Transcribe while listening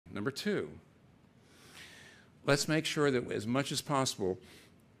Number two, let's make sure that as much as possible,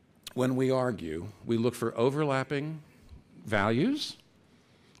 when we argue, we look for overlapping values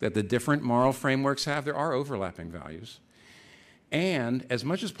that the different moral frameworks have. There are overlapping values. And as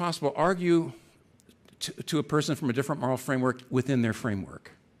much as possible, argue to a person from a different moral framework within their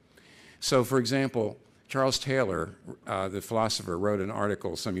framework. So, for example, Charles Taylor, the philosopher, wrote an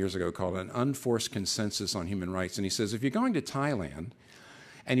article some years ago called An Unforced Consensus on Human Rights. And he says, if you're going to Thailand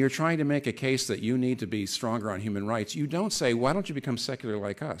and you're trying to make a case that you need to be stronger on human rights, you don't say, why don't you become secular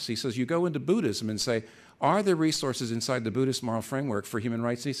like us? He says, you go into Buddhism and say, are there resources inside the Buddhist moral framework for human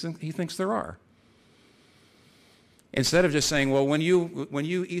rights? He thinks there are. Instead of just saying, well, when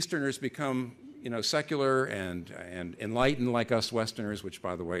you Easterners become secular and enlightened like us Westerners, which,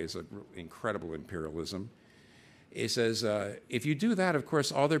 by the way, is an incredible imperialism, it says, if you do that, of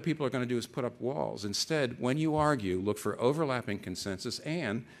course, all their people are going to do is put up walls. Instead, when you argue, look for overlapping consensus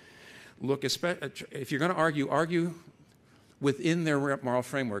and look, if you're going to argue within their moral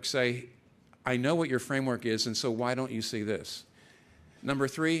framework. Say, I know what your framework is, and so why don't you see this? Number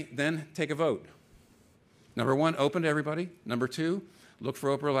three, then take a vote. Number one, open to everybody. Number two, look for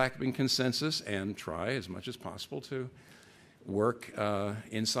overlapping consensus and try as much as possible to work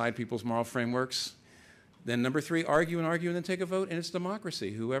inside people's moral frameworks. Then number three, argue and then take a vote, and it's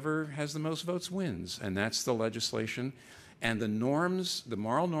democracy. Whoever has the most votes wins, and that's the legislation. And the norms, the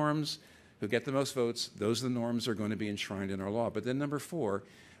moral norms, who get the most votes, those are the norms that are going to be enshrined in our law. But then number four,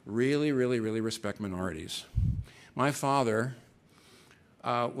 really, really, really respect minorities. My father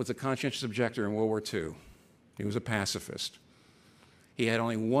was a conscientious objector in World War II. He was a pacifist. He had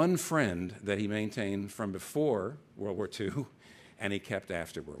only one friend that he maintained from before World War II, and he kept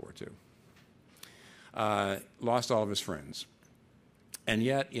after World War II. Lost all of his friends. And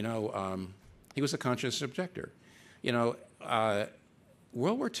yet, he was a conscientious objector. World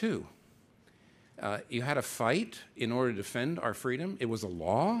War II, you had to fight in order to defend our freedom. It was a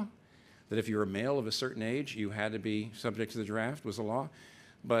law that if you were a male of a certain age, you had to be subject to the draft. It was a law.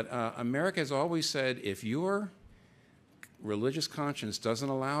 But America has always said, if your religious conscience doesn't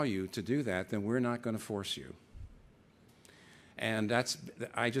allow you to do that, then we're not going to force you. And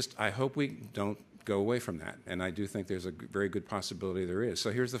I hope we don't go away from that. And I do think there's a very good possibility there is. So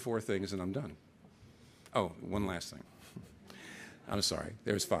here's the four things, and I'm done. Oh, one last thing. I'm sorry,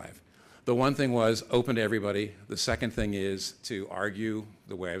 there's five. The one thing was open to everybody. The second thing is to argue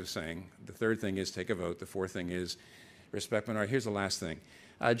the way I was saying. The third thing is take a vote. The fourth thing is respect minority. Here's the last thing.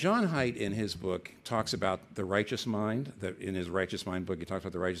 John Haidt, in his book, talks about the righteous mind. In his Righteous Mind book, he talks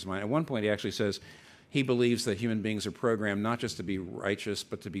about the righteous mind. At one point, he actually says he believes that human beings are programmed not just to be righteous,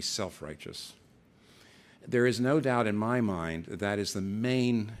 but to be self-righteous. There is no doubt in my mind that that is the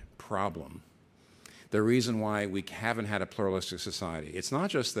main problem, the reason why we haven't had a pluralistic society. It's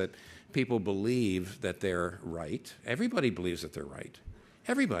not just that people believe that they're right. Everybody believes that they're right.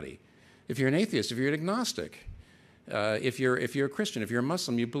 Everybody. If you're an atheist, if you're an agnostic, if you're a Christian, if you're a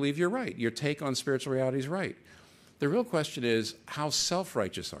Muslim, you believe you're right. Your take on spiritual reality is right. The real question is, how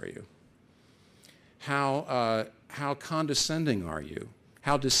self-righteous are you? How condescending are you?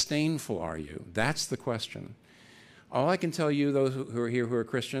 How disdainful are you? That's the question. All I can tell you, those who are here who are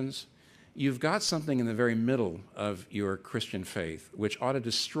Christians, you've got something in the very middle of your Christian faith which ought to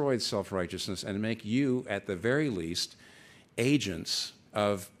destroy self-righteousness and make you, at the very least, agents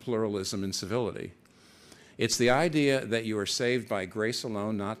of pluralism and civility. It's the idea that you are saved by grace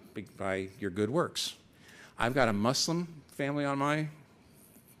alone, not by your good works. I've got a Muslim family on my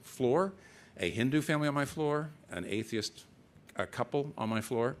floor, a Hindu family on my floor, an atheist couple on my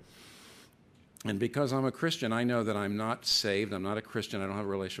floor. And because I'm a Christian, I know that I'm not saved, I'm not a Christian, I don't have a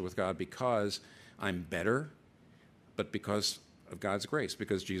relationship with God because I'm better, but because of God's grace,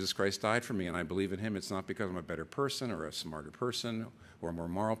 because Jesus Christ died for me and I believe in him. It's not because I'm a better person or a smarter person or a more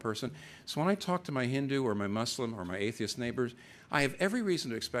moral person. So when I talk to my Hindu or my Muslim or my atheist neighbors, I have every reason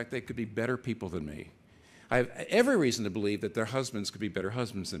to expect they could be better people than me. I have every reason to believe that their husbands could be better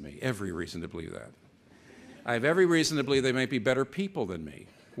husbands than me. Every reason to believe that. I have every reason to believe they might be better people than me.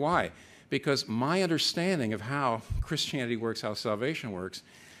 Why? Because my understanding of how Christianity works, how salvation works,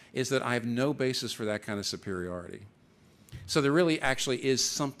 is that I have no basis for that kind of superiority. So there really actually is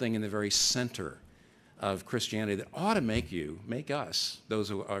something in the very center of Christianity that ought to make us, those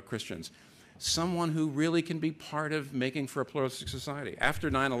who are Christians, someone who really can be part of making for a pluralistic society. After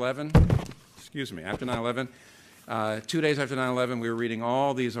 9/11, 2 days after 9/11, we were reading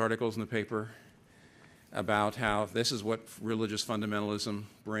all these articles in the paper about how this is what religious fundamentalism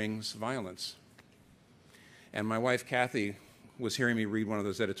brings, violence. And my wife, Kathy, was hearing me read one of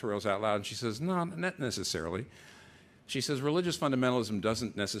those editorials out loud, and she says, no, not necessarily. She says religious fundamentalism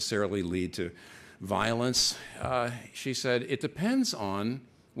doesn't necessarily lead to violence. She said it depends on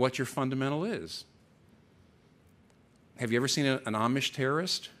what your fundamental is. Have you ever seen an Amish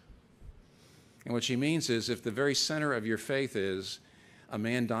terrorist? And what she means is if the very center of your faith is a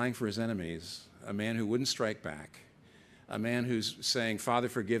man dying for his enemies, a man who wouldn't strike back, a man who's saying, Father,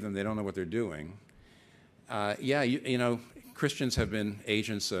 forgive them, they don't know what they're doing. You know, Christians have been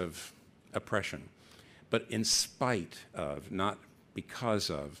agents of oppression, but in spite of, not because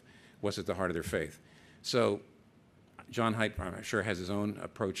of, what's at the heart of their faith. So John Haidt, I'm sure, has his own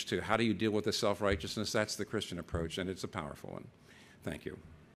approach to how do you deal with the self-righteousness. That's the Christian approach, and it's a powerful one. Thank you.